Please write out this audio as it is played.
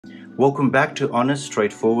Welcome back to Honest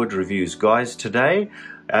Straightforward Reviews. Guys, today,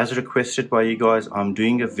 as requested by you guys, I'm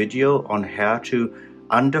doing a video on how to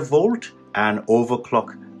undervolt and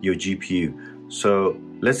overclock your GPU. So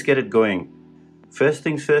let's get it going. First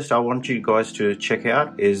things first, I want you guys to check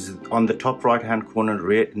out is on the top right hand corner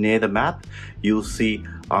near the map, you'll see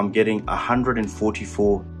I'm getting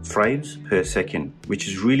 144 frames per second, which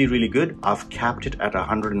is really good. I've capped it at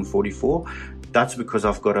 144. That's because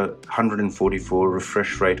I've got a 144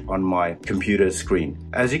 refresh rate on my computer screen.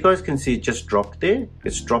 As you guys can see, it just dropped there.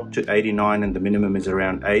 It's dropped to 89 and the minimum is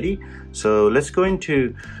around 80. So let's go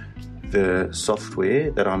into the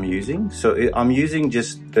software that I'm using. So I'm using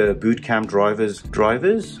just the bootcamp drivers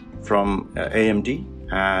from AMD.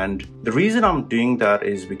 And the reason I'm doing that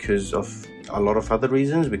is because of a lot of other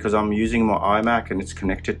reasons, because I'm using my iMac and it's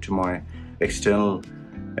connected to my external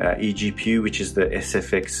eGPU, which is the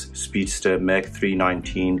SFX Speedster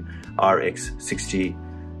MERC319 RX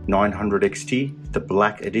 6900 XT, the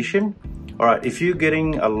black edition. All right, if you're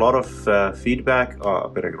getting a lot of feedback, I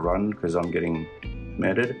better run because I'm getting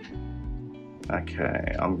murdered.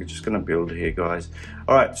 Okay, I'm just gonna build here, guys.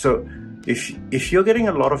 All right, so if you're getting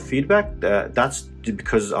a lot of feedback, that's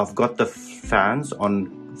because I've got the fans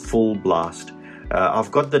on full blast.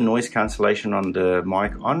 I've got the noise cancellation on the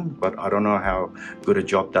mic on, but I don't know how good a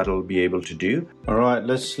job that'll be able to do. All right,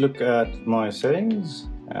 let's look at my settings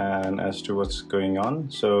and as to what's going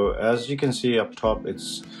on. So as you can see up top,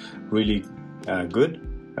 it's really good.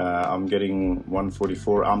 I'm getting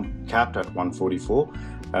 144. I'm capped at 144.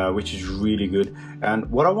 Which is really good. And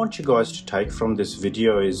what I want you guys to take from this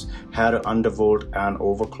video is how to undervolt and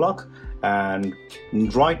overclock. And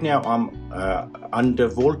right now I'm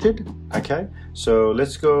undervolted. Okay, so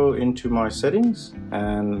let's go into my settings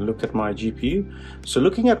and look at my GPU. So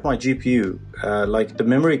looking at my GPU, like the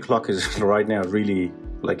memory clock is right now really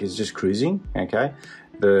like it's just cruising. Okay,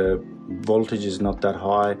 the voltage is not that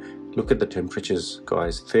high. Look at the temperatures,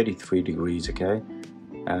 guys, 33 degrees. Okay,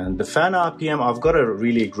 and the fan RPM, I've got a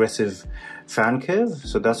really aggressive fan curve,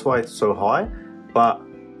 so that's why it's so high, but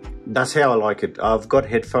that's how I like it. I've got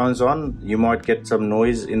headphones on. You might get some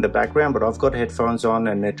noise in the background, but I've got headphones on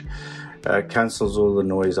and it cancels all the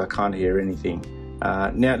noise. I can't hear anything.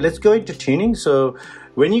 Now let's go into tuning. So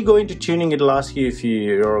when you go into tuning, it'll ask you if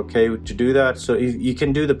you're okay to do that. So if you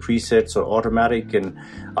can do the presets or automatic, and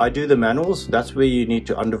I do the manuals. That's where you need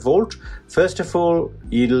to undervolt. First of all,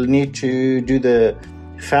 you'll need to do the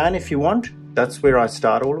fan if you want. That's where I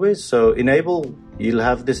start always. So enable, you'll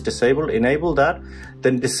have this disabled, enable that,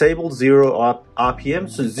 then disable 0 RPM.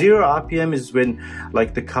 So 0 RPM is when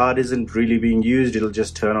like the card isn't really being used, it'll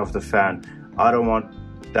just turn off the fan. I don't want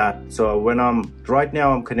that. So when right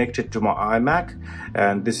now I'm connected to my iMac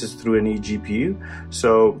and this is through an eGPU.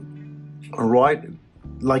 So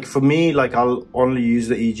like for me, like I'll only use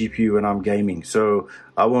the eGPU when I'm gaming. So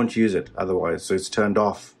I won't use it otherwise. So it's turned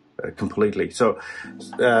off completely. So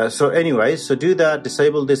anyways, so do that,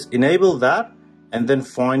 disable this, enable that, and then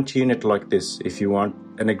fine tune it like this if you want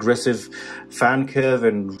an aggressive fan curve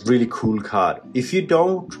and really cool card. If you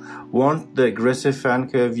don't want the aggressive fan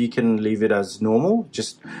curve, you can leave it as normal.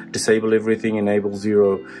 Just disable everything, enable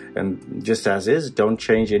 0, and just as is. Don't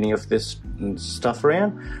change any of this stuff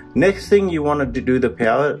around. Next thing, you want to do the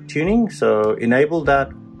power tuning. So enable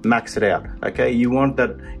that, max it out. Okay, you want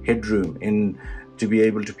that headroom to be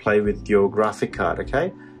able to play with your graphic card.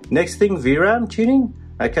 Okay, next thing, Vram tuning.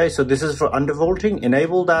 Okay, so this is for undervolting.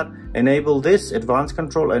 Enable that, enable this advanced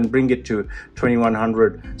control and bring it to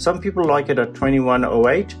 2100. Some people like it at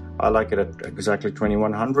 2108. I like it at exactly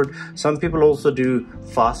 2100. Some people also do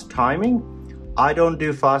fast timing. I don't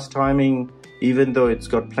do fast timing, even though it's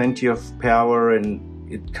got plenty of power and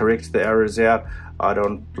it corrects the errors out. I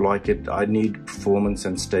don't like it. I need performance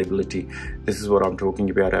and stability. This is what I'm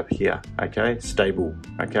talking about up here. Okay, stable.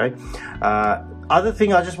 Okay. Other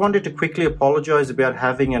thing, I just wanted to quickly apologize about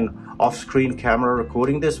having an off-screen camera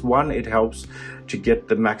recording this. One, it helps to get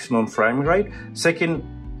the maximum frame rate. Second,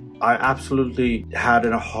 I absolutely had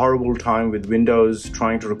a horrible time with Windows,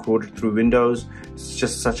 trying to record it through Windows. It's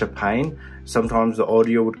just such a pain. Sometimes the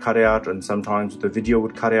audio would cut out and sometimes the video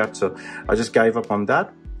would cut out. So I just gave up on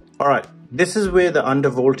that. All right, this is where the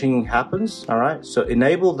undervolting happens. All right, so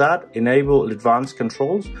enable that, enable advanced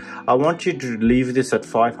controls. I want you to leave this at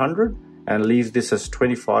 500 and leave this as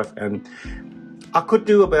 25, and I could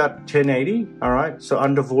do about 1080. All right, so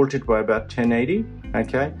undervolted by about 1080.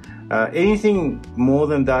 Okay, anything more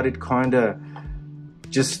than that, it kind of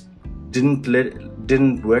just didn't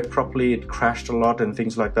didn't work properly, it crashed a lot and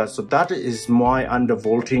things like that. So that is my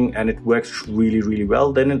undervolting, and it works really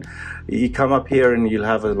well. Then you come up here and you'll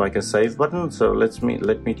have like a save button. So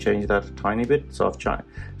let me change that a tiny bit. So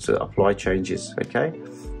apply changes. Okay,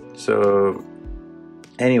 so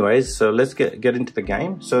anyways, so let's get into the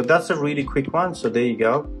game. So that's a really quick one. So there you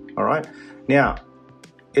go. All right, now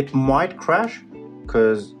it might crash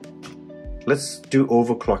because let's do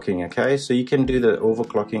overclocking. Okay, so you can do the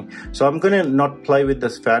overclocking. So I'm gonna not play with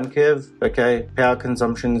this fan curve. Okay, power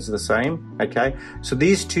consumption is the same. Okay, so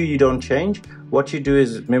these two you don't change. What you do is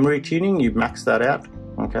memory tuning, you max that out.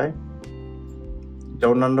 Okay,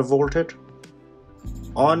 don't undervolt it.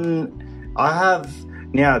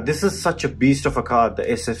 Now this is such a beast of a card, the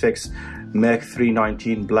SFX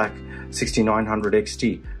MERC319 Black 6900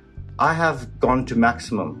 XT. I have gone to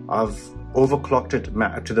maximum. I've overclocked it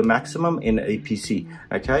to the maximum in a PC.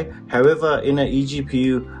 Okay, however in an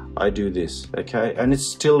eGPU I do this. Okay, and it's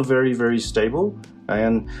still very stable.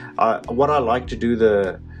 And what I like to do,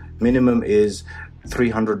 the minimum is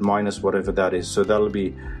 300 minus whatever that is, so that'll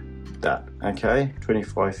be that. Okay,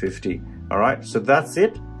 2550. all right, so that's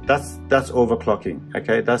it. That's overclocking.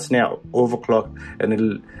 Okay, that's now overclocked, and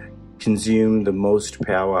it'll consume the most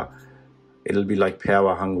power. It'll be like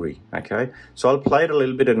power hungry. Okay, so I'll play it a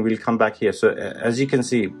little bit and we'll come back here. So as you can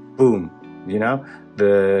see, boom, you know,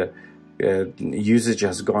 the usage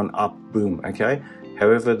has gone up, boom. Okay,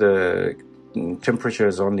 however the temperature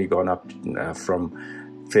has only gone up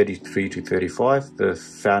from 33 to 35. The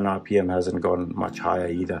fan RPM hasn't gone much higher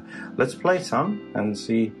either. Let's play some and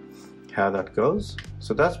see how that goes.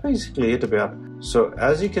 So that's basically it about. So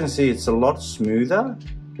as you can see, it's a lot smoother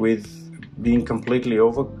with being completely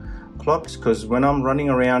overclocked, because when I'm running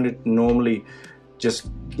around, it normally just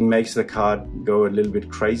makes the card go a little bit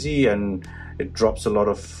crazy and it drops a lot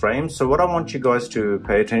of frames. So what I want you guys to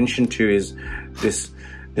pay attention to is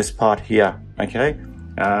this part here. Okay,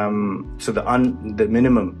 so the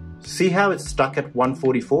minimum, see how it's stuck at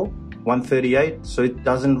 144, 138, so it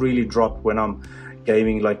doesn't really drop when I'm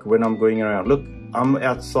gaming. Like when I'm going around, look, I'm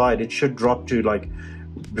outside, it should drop to, like,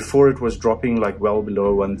 before it was dropping like well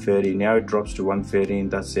below 130, now it drops to 130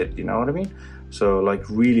 and that's it, you know what I mean? So like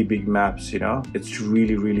really big maps, you know, it's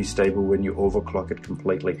really stable when you overclock it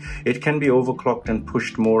completely. It can be overclocked and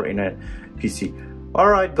pushed more in a PC. All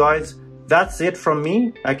right guys, that's it from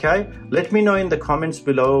me. Okay, let me know in the comments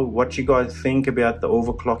below what you guys think about the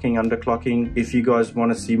overclocking, underclocking, if you guys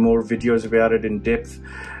want to see more videos about it in depth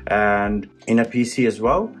and in a PC as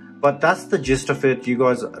well. But that's the gist of it. You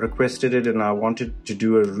guys requested it and I wanted to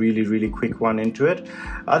do a really quick one into it.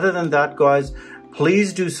 Other than that guys,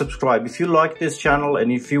 please do subscribe if you like this channel,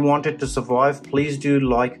 and if you want it to survive, please do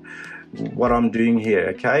like what I'm doing here.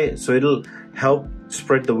 Okay, so it'll help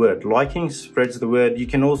spread the word. Liking spreads the word. You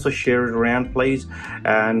can also share it around, please.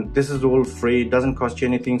 And this is all free, it doesn't cost you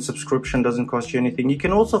anything. Subscription doesn't cost you anything. You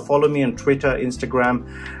can also follow me on Twitter, Instagram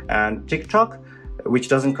and TikTok, which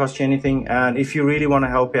doesn't cost you anything. And if you really want to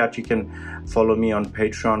help out, you can follow me on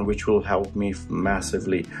Patreon, which will help me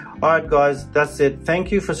massively. All right guys, that's it.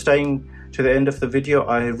 Thank you for staying to the end of the video.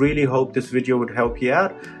 I really hope this video would help you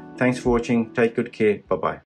out. Thanks for watching. Take good care. Bye bye.